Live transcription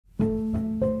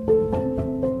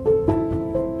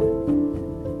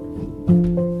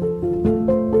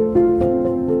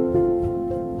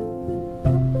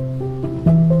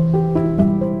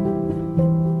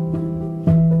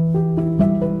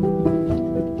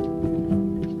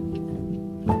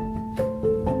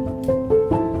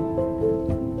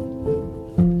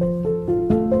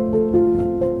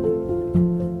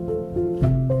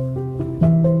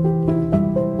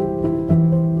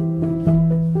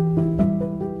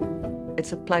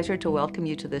It's a pleasure to welcome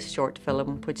you to this short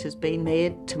film, which has been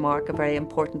made to mark a very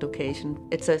important occasion.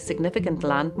 It's a significant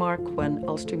landmark when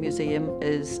Ulster Museum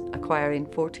is acquiring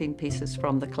 14 pieces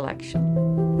from the collection.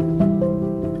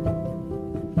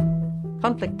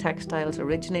 Conflict Textiles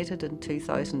originated in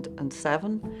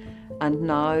 2007 and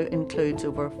now includes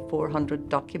over 400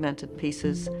 documented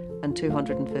pieces and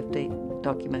 250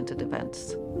 documented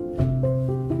events.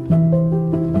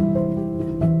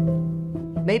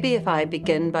 Maybe if I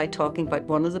begin by talking about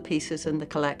one of the pieces in the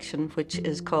collection, which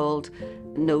is called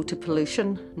No to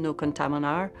Pollution, No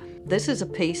Contaminar. This is a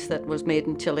piece that was made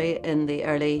in Chile in the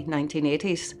early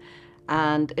 1980s,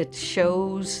 and it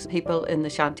shows people in the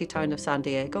shanty town of San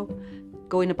Diego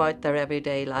going about their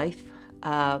everyday life,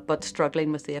 but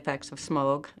struggling with the effects of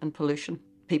smog and pollution.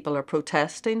 People are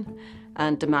protesting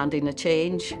and demanding a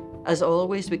change. As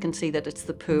always, we can see that it's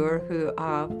the poor who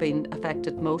have been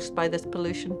affected most by this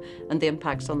pollution, and the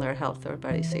impacts on their health are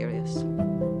very serious.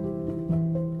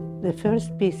 The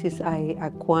first pieces I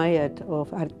acquired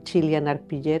of Chilean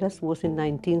arpilleras was in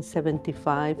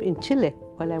 1975 in Chile,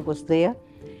 while I was there,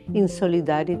 in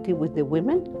solidarity with the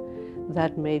women.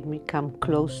 That made me come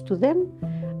close to them,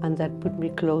 and that put me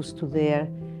close to their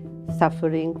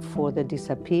suffering for the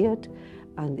disappeared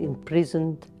and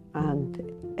imprisoned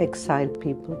and exiled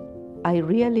people. I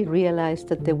really realized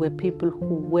that there were people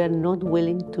who were not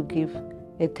willing to give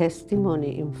a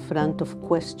testimony in front of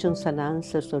questions and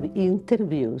answers or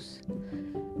interviews.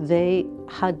 They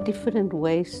had different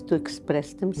ways to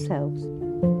express themselves.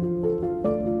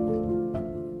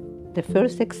 The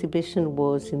first exhibition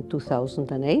was in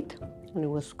 2008, and it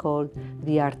was called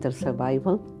The Art of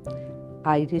Survival,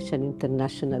 Irish and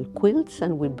International Quilts,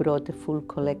 and we brought a full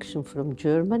collection from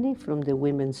Germany, from the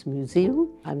Women's Museum,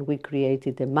 and we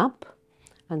created a map.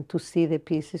 And to see the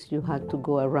pieces, you had to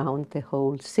go around the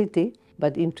whole city.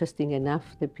 But interesting enough,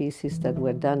 the pieces that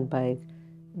were done by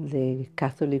the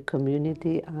Catholic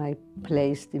community, I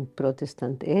placed in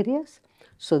Protestant areas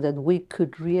so that we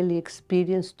could really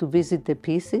experience to visit the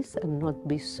pieces and not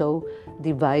be so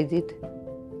divided.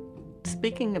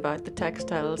 Speaking about the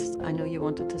textiles, I know you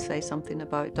wanted to say something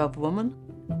about Dove Woman.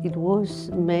 It was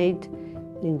made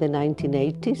in the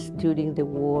 1980s during the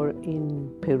war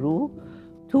in Peru.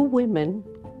 Two women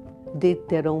did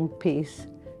their own piece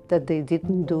that they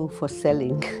didn't do for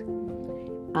selling.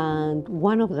 And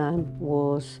one of them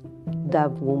was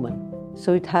Dove Woman.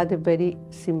 So it had a very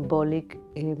symbolic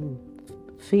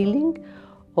feeling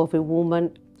of a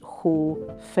woman who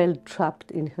felt trapped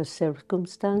in her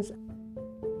circumstance.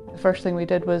 The first thing we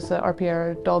did was the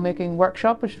RPR doll making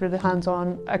workshop, which was really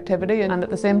hands-on activity, and at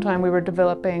the same time we were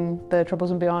developing the Troubles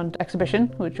and Beyond exhibition,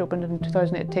 which opened in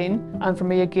 2018. And for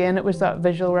me again, it was that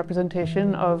visual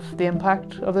representation of the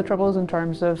impact of the Troubles in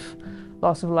terms of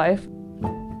loss of life.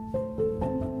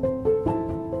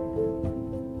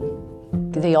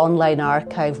 The online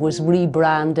archive was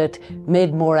rebranded,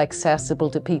 made more accessible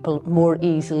to people, more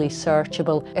easily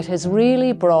searchable. It has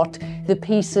really brought the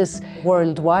pieces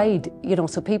worldwide,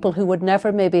 so people who would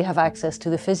never maybe have access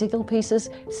to the physical pieces,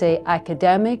 say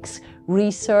academics,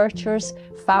 researchers,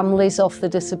 families of the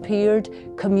disappeared,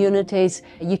 communities.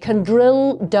 You can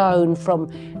drill down from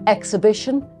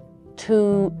exhibition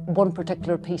to one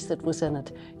particular piece that was in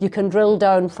it. You can drill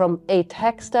down from a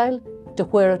textile to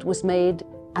where it was made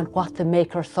and what the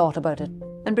maker thought about it.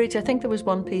 And Bridge, I think there was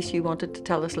one piece you wanted to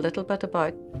tell us a little bit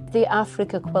about. The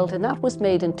Africa quilt, and that was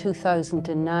made in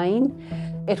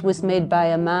 2009. It was made by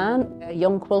a man, a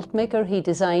young quilt maker. He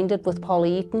designed it with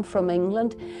Polly Eaton from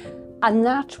England. And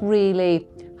that really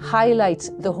highlights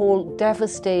the whole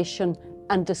devastation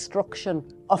and destruction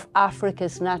of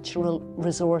Africa's natural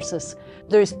resources.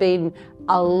 There's been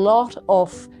a lot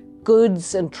of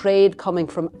goods and trade coming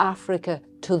from Africa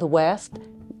to the West,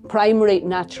 primary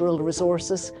natural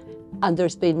resources, and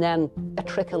there's been then a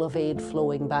trickle of aid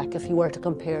flowing back if you were to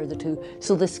compare the two.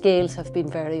 So the scales have been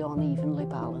very unevenly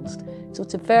balanced. So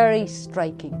it's a very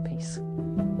striking piece.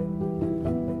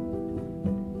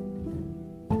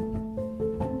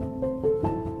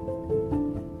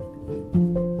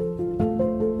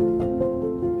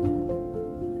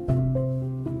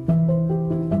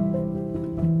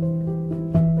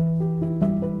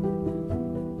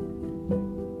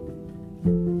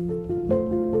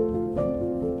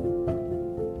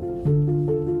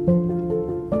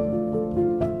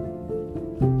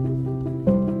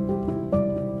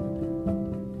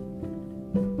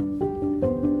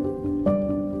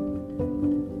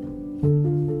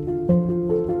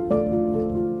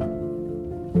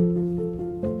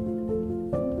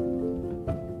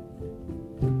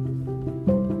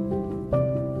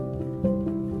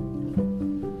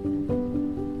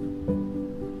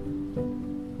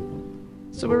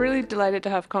 So we're really delighted to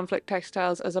have Conflict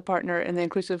Textiles as a partner in the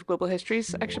Inclusive Global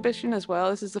Histories exhibition as well.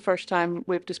 This is the first time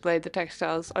we've displayed the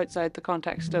textiles outside the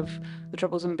context of the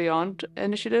Troubles and Beyond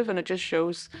initiative, and it just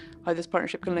shows how this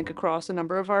partnership can link across a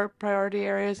number of our priority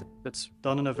areas. It's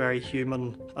done in a very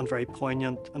human and very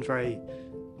poignant and very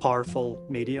powerful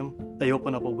medium. They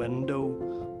open up a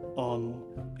window on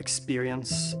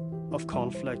experience of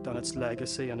conflict and its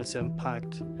legacy and its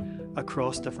impact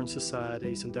across different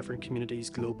societies and different communities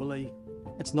globally.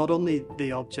 It's not only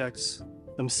the objects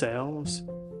themselves,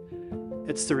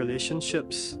 it's the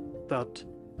relationships that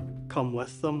come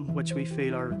with them, which we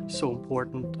feel are so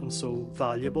important and so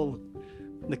valuable.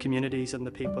 The communities and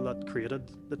the people that created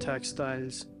the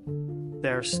textiles,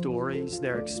 their stories,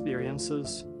 their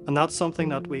experiences. And that's something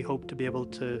that we hope to be able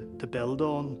to build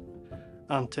on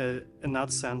and to, in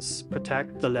that sense,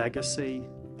 protect the legacy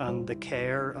and the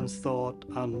care and thought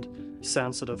and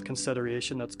sensitive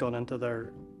consideration that's gone into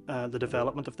the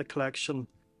development of the collection.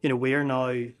 You know, we are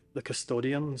now the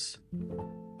custodians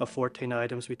of 14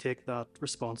 items. We take that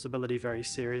responsibility very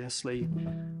seriously,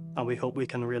 and we hope we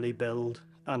can really build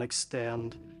and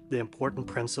extend the important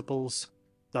principles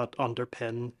that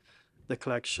underpin the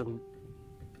collection.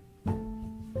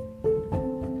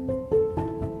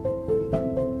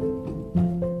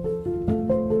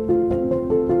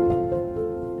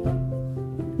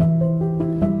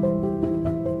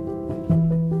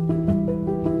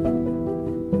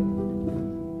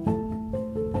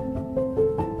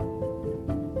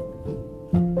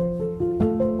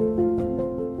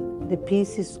 The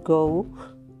pieces go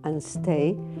and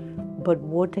stay, but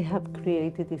what they have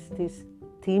created is this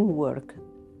teamwork.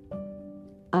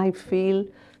 I feel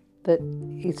that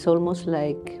it's almost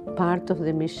like part of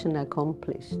the mission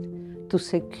accomplished, to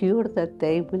secure that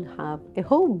they will have a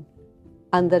home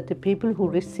and that the people who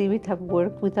receive it have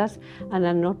worked with us and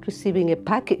are not receiving a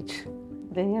package.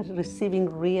 They are receiving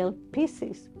real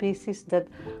pieces, pieces that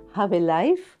have a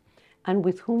life and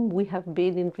with whom we have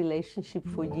been in relationship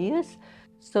for years.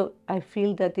 So I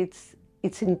feel that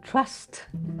it's in trust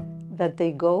that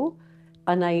they go,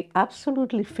 and I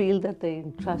absolutely feel that the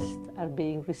in trust are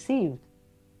being received.